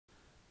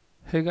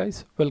Hey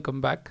guys, welcome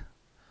back.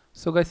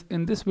 So guys,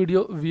 in this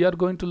video we are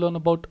going to learn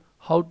about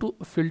how to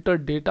filter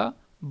data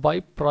by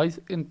price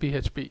in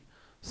PHP.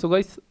 So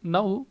guys,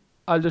 now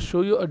I'll just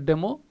show you a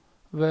demo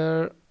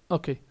where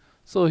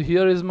so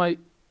here is my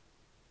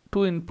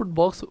two input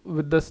box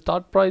with the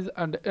start price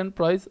and end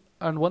price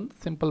and one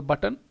simple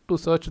button to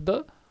search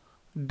the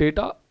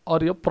data or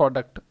your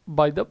product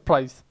by the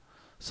price.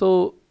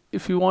 So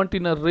if you want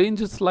in a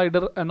range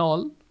slider and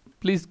all,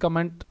 please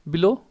comment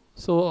below,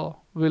 so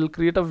we'll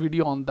create a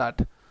video on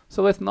that.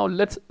 So guys, now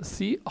let's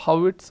see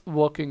how it's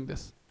working.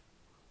 This,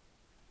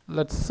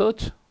 let's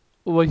search.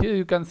 Over here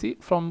you can see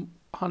from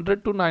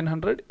 100 to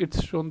 900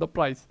 it's shown the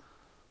price.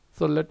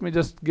 So let me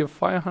just give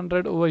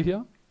 500 over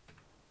here,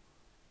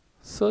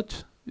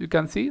 search. You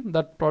can see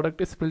that product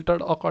is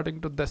filtered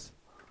according to this.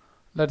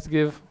 Let's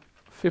give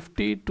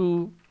 50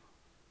 to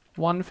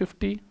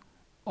 150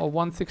 or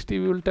 160,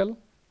 we will tell.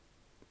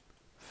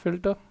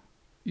 Filter,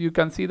 you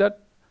can see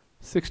that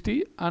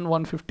 60 and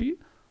 150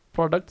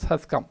 products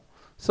has come.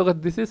 So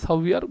this is how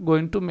we are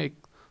going to make.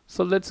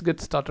 So let's get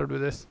started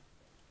with this.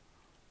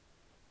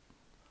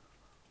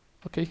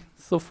 Okay,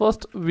 so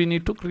first we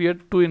need to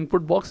create two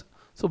input box.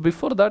 So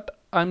before that,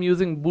 I'm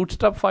using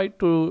Bootstrap 5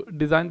 to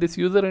design this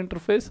user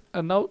interface,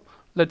 and now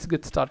let's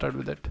get started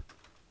with it.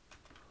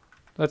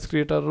 Let's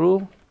create a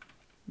row,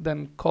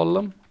 then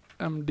column,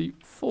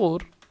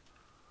 MD4,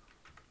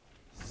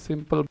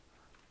 simple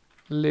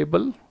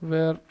label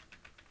where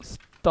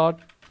start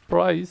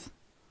price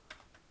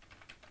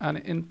and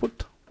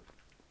input,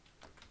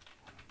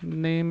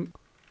 name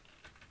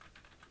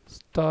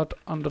start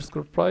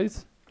underscore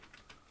price,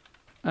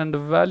 and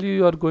value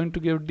you are going to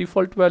give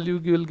default value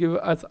you will give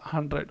as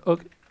 100.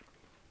 Okay,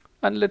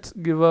 and let's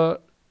give a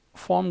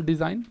form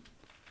design,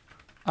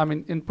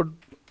 input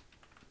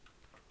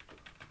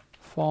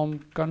form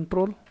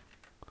control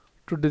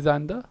to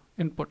design the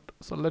input.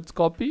 So let's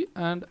copy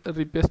and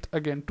repaste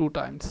again 2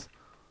 times,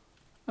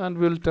 and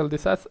we'll tell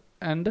this as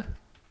end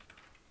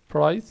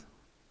price,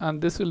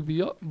 and this will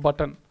be a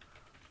button,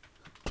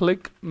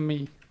 click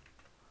me,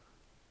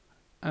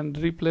 and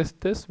replace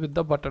this with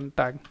the button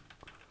tag,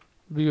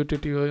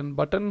 button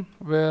button,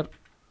 where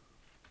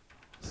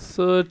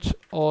search,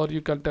 or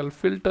you can tell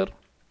filter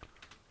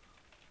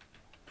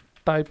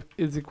type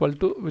is equal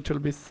to, which will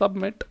be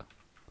submit,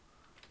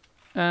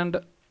 and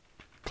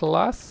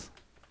class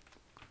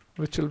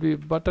which will be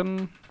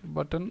button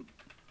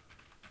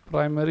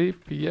primary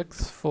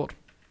px4.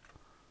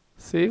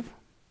 Save.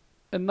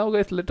 And now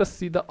guys, let us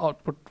see the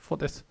output for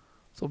this.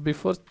 So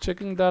before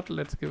checking that,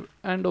 let's give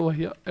end over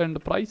here,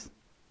 end price,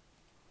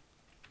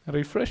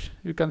 refresh.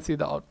 You can see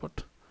the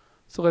output.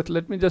 So guys,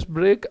 let me just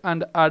break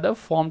and add a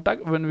form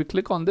tag. When we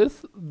click on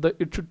this,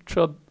 it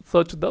should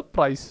search the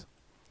price.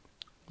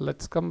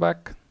 Let's come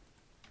back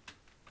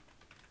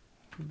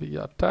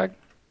via tag,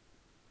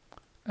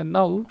 and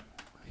now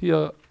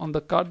here on the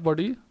cart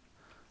body,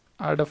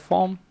 add a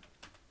form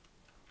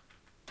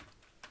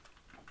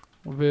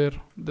where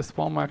this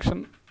form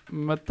action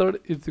method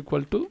is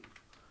equal to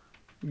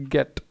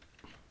get,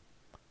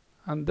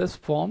 and this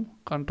form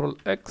control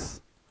X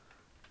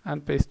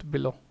and paste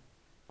below.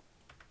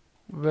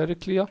 Very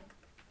clear.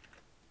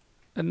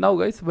 And now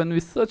guys, when we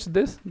search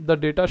this, the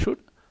data should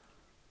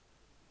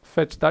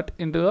fetch that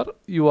into our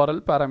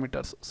URL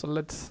parameters. So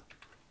let's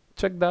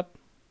check that.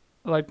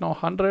 Right now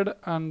 100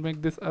 and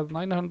make this as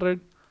 900.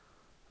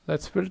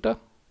 Let's filter.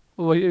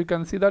 Over here you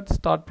can see that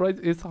start price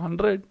is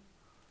 100,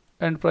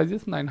 end price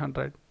is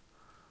 900.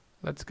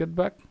 Let's get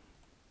back.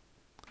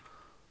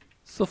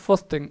 So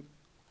first thing,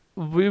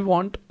 we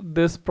want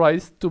this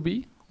price to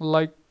be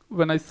like,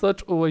 when I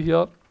search over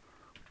here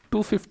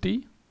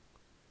 250,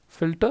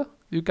 filter,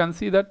 you can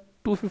see that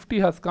 250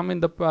 has come in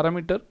the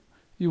parameter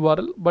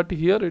URL, but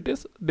here it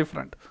is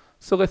different.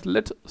 So guys,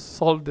 let's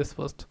solve this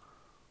first.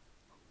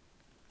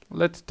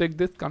 Let's take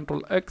this,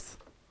 control X,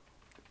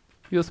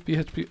 use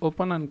PHP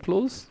open and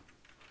close.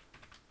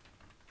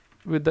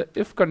 With the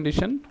if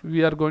condition,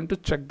 we are going to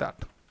check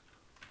that,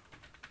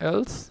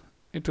 else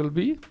it will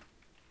be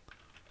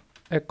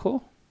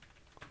echo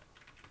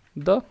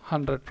the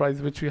 100 price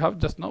which we have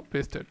just now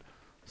pasted.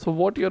 So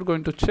what you are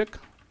going to check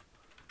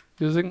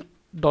using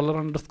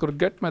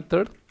 $_get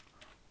method,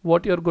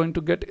 what you are going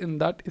to get in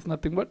that is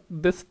nothing but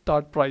this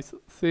start price,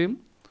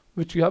 same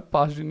which you have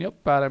passed in your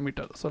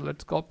parameter. So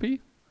let's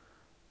copy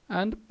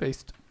and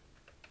paste.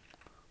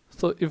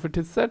 So if it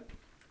is set,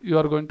 you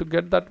are going to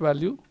get that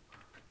value.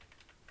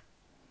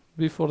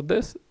 Before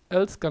this,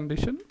 else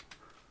condition,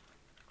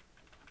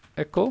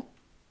 echo,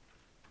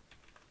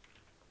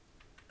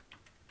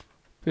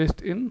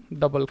 paste in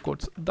double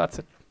quotes. That's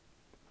it.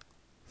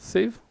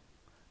 Save.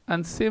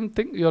 And same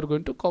thing you are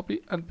going to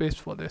copy and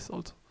paste for this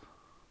also.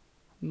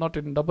 Not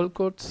in double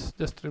quotes,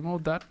 just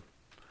remove that.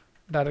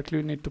 Directly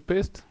you need to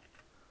paste,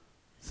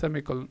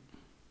 semicolon.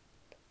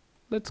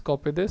 Let's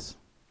copy this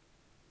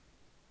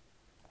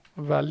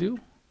value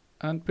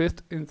and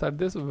paste inside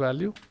this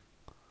value,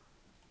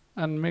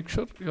 and make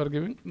sure you are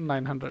giving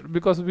 900,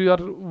 because we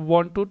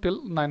want to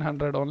till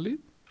 900 only.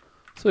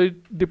 So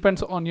it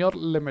depends on your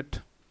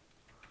limit.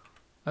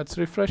 Let's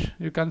refresh.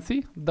 You can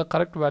see the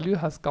correct value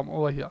has come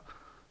over here.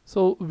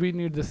 So we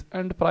need this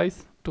end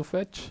price to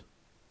fetch.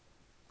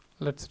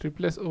 Let's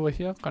replace over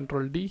here,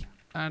 Control D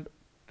and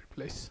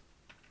replace.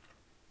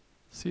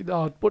 See the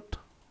output,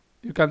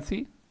 you can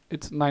see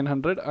it's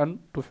 900 and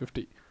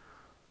 250.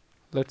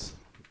 Let's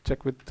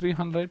check with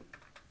 300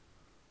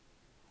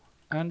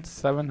 and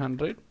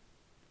 700.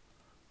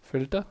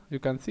 Filter, you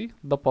can see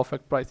the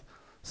perfect price.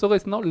 So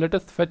guys, now let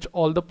us fetch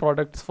all the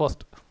products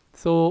first.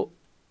 So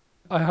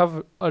I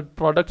have a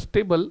products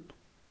table,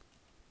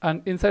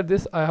 and inside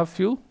this I have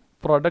few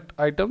product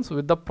items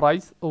with the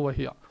price over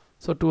here.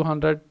 So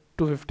 200,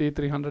 250,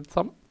 300,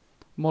 some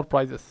more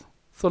prices.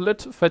 So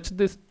let's fetch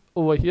this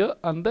over here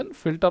and then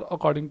filter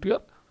according to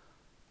your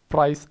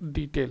price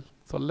detail.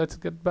 So let's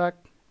get back.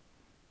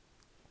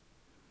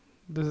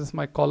 This is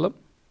my column.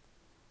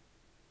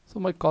 So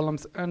my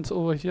columns ends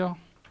over here,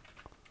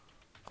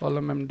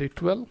 column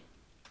MD12.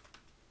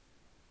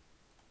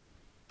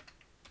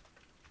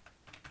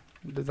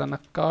 Design a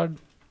card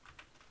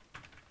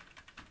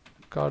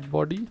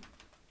body,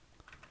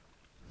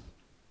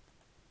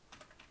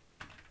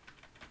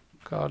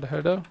 card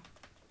header,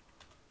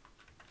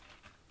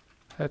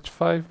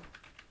 H5,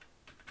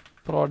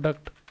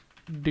 product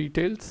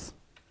details,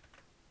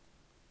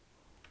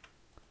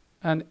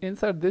 and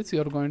inside this you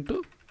are going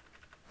to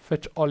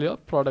fetch all your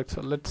products.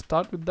 So let's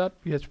start with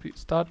that. PHP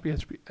start,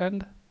 PHP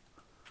end,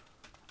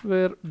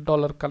 where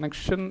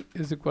 $connection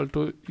is equal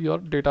to your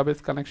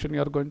database connection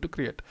you are going to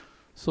create.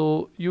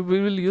 So we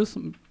will use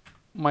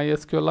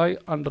MySQL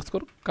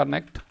underscore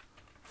connect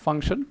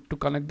function to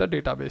connect the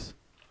database.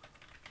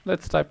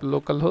 Let's type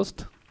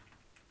localhost.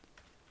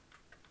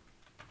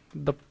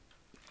 The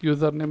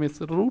username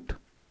is root,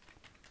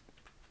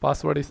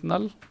 password is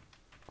null,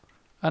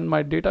 and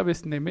my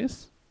database name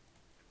is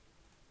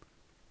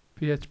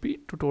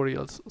PHP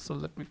tutorials. So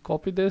let me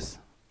copy this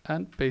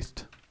and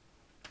paste.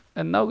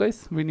 And now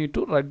guys, we need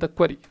to write the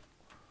query.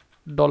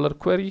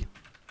 $query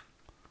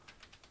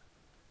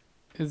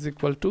is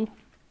equal to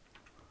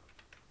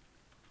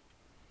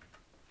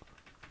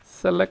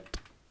select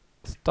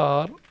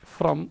star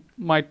from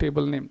my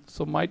table name.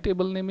 So my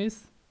table name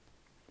is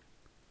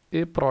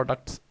a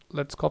products.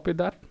 Let's copy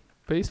that,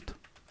 paste,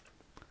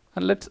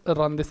 and let's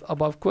run this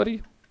above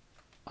query.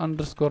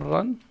 Underscore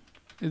run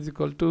is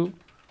equal to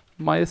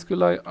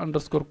MySQL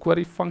underscore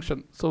query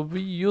function. So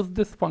we use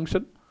this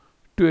function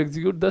to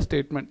execute the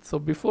statement. So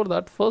before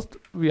that, first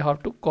we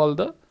have to call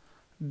the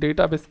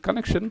database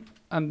connection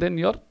and then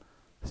your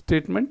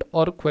statement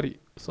or query.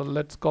 So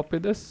let's copy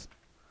this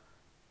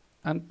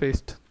and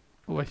paste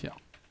over here.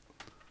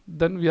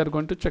 Then we are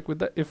going to check with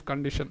the if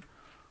condition.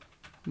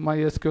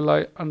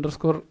 MySQL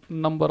underscore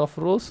number of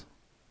rows.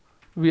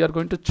 We are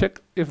going to check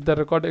if the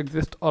record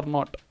exists or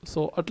not.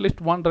 So at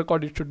least one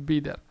record it should be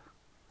there.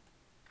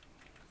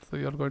 So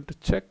you are going to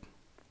check.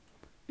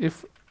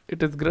 If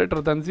it is greater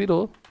than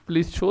 0,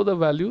 please show the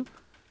value.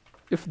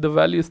 If the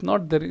value is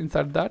not there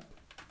inside that,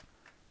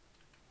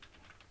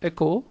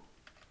 echo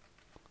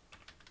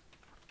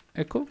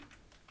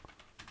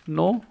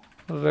no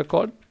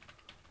record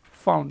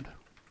found,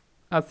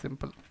 as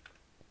simple.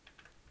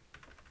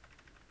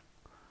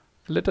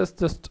 Let us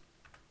just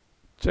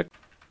check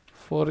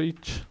for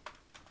each,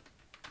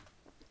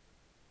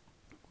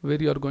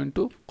 where you are going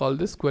to call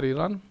this query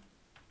run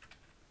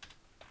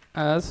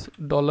as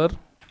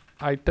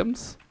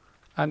 $items,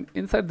 and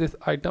inside these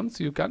items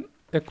you can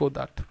echo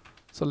that.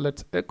 So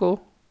let's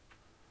echo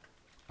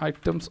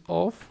items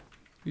of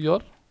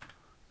your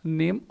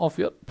name of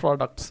your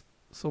products.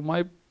 So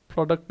my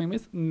product name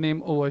is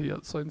name over here.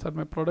 So inside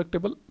my product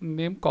table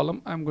name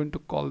column I'm going to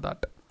call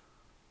that.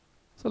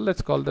 So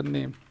let's call the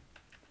name,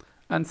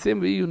 and same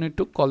way you need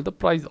to call the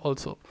price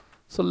also.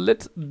 So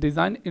let's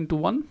design into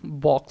one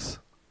box.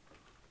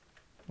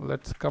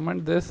 Let's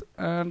comment this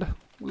and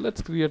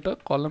let's create a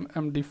column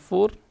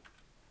MD4.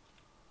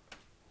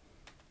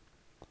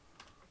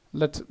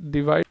 Let's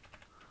divide.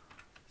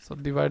 So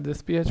divide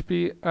this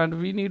PHP, and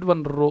we need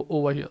one row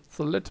over here.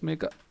 So let's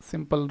make a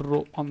simple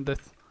row on this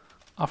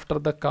after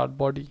the card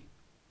body.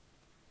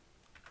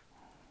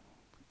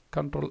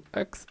 Control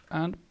X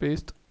and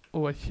paste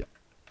over here.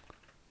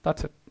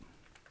 That's it.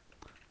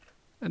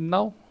 And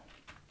now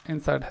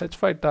inside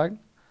H5 tag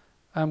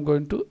I'm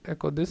going to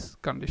echo this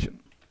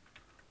condition.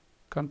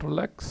 Control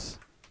X,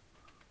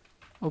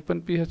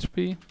 open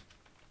PHP,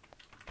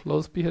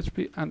 close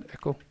PHP and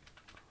echo.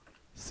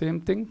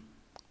 Same thing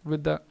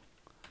with the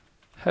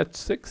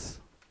H6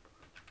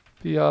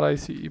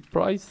 PRICE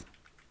price.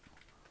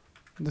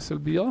 This will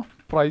be a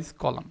price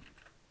column.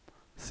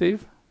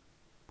 Save.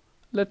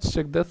 Let's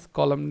check this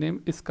column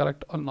name is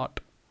correct or not.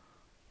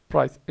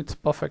 Price, it's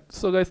perfect.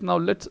 So guys, now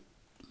let's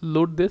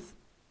load this,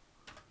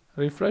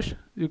 refresh.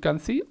 You can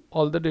see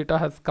all the data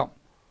has come.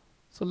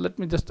 So let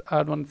me just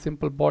add one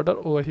simple border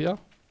over here,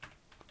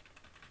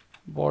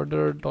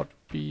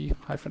 border.p-2.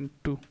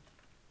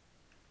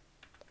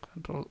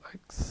 Control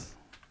X,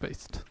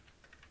 paste.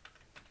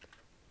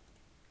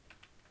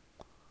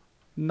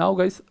 Now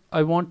guys,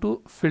 I want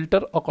to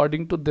filter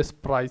according to this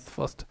price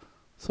first.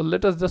 So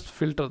let us just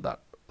filter that.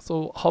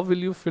 So how will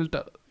you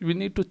filter? We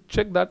need to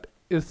check that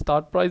is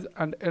start price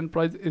and end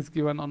price is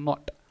given or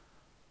not.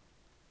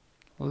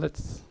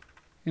 Let's,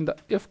 in the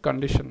if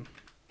condition,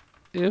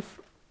 if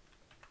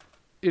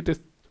it is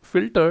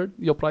filtered,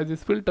 your price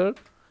is filtered,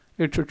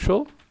 it should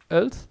show,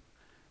 else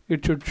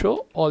it should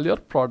show all your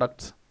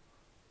products.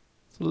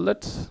 So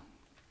let's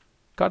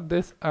cut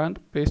this and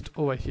paste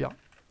over here.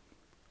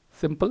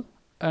 Simple.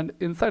 And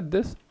inside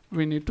this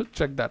we need to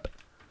check that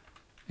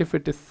if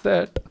it is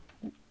set,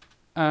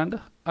 and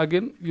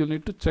again you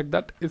need to check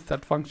that is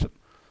set function.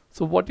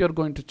 So what you're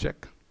going to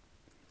check,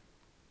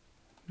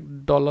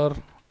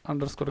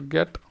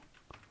 $_get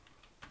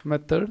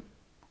method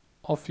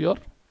of your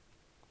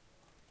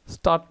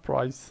start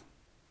price.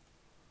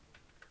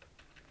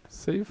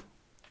 Save,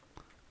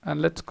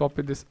 and let's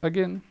copy this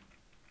again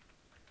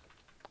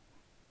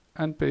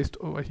and paste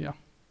over here,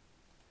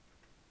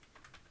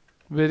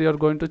 where you're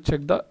going to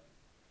check the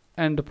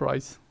end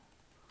price.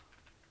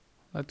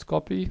 Let's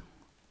copy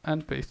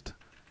and paste.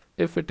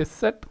 If it is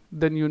set,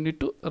 then you need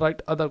to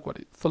write other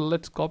query. So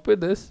let's copy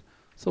this.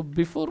 So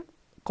before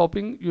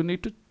copying, you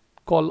need to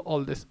call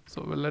all this.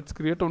 So let's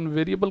create one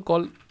variable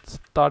called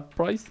start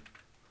price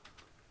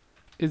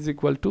is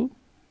equal to,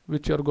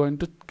 which you're going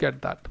to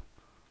get that.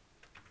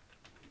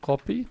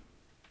 Copy,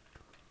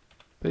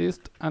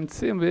 paste, and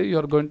same way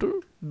you're going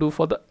to do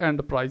for the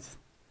end price.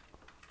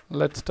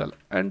 Let's tell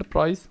end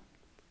price.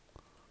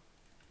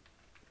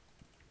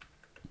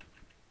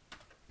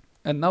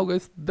 And now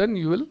guys, then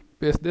you will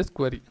paste this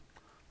query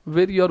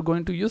where you are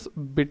going to use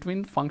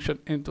between function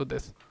into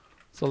this.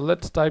 So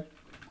let's type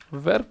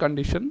where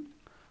condition,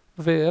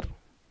 where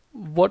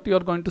what you are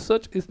going to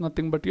search is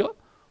nothing but your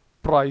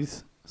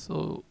price.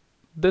 So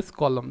this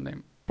column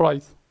name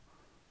price.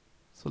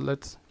 So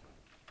let's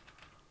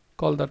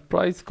call that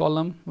price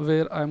column,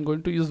 where I am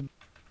going to use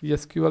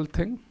SQL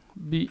thing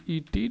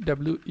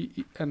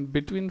BETWEE and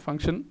between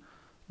function,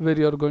 where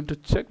you are going to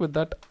check with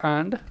that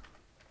and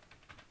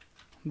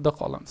the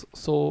columns.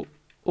 So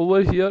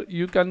over here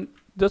you can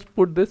just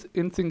put this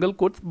in single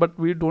quotes, but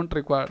we don't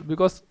require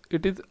because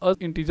it is a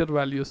integer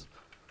values,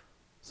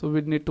 so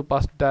we need to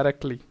pass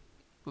directly.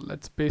 So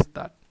let's paste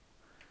that.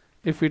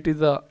 If it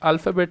is a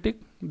alphabetic,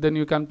 then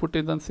you can put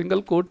in a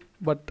single quote,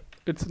 but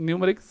it's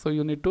numeric, so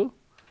you need to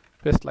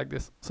paste like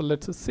this. So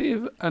let's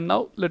save, and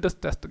now let us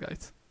test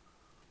guys.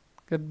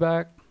 Get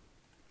back,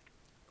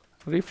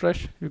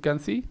 refresh, you can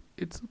see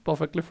it's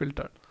perfectly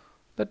filtered.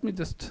 Let me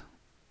just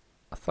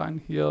assign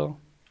here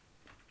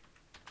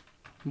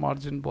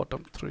margin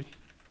bottom 3.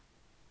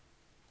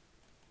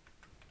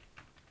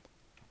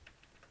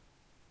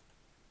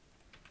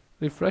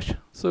 Refresh.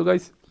 So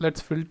guys,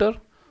 let's filter.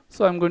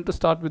 So I'm going to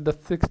start with the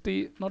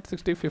 60, not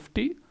 60,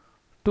 50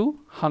 to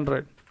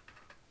 100.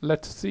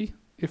 Let's see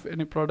if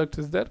any product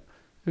is there.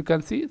 You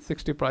can see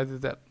 60 price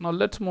is there. Now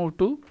let's move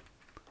to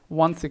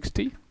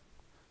 160.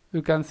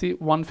 You can see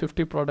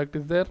 150 product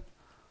is there.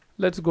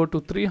 Let's go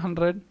to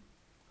 300.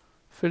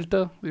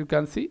 Filter. You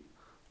can see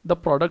the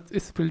product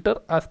is filtered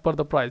as per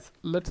the price.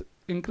 Let's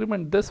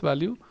increment this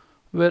value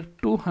where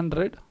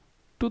 200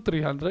 to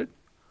 300.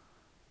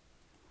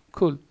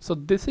 Cool. So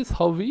this is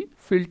how we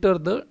filter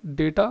the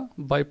data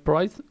by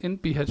price in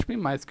PHP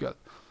MySQL.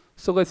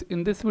 So guys,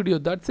 in this video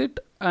that's it,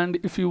 and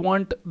if you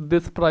want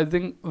this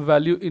pricing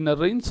value in a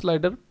range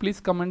slider,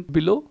 please comment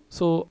below,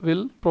 so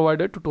we'll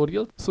provide a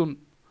tutorial soon.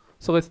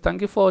 So guys,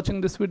 thank you for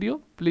watching this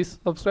video. Please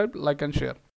subscribe, like and share.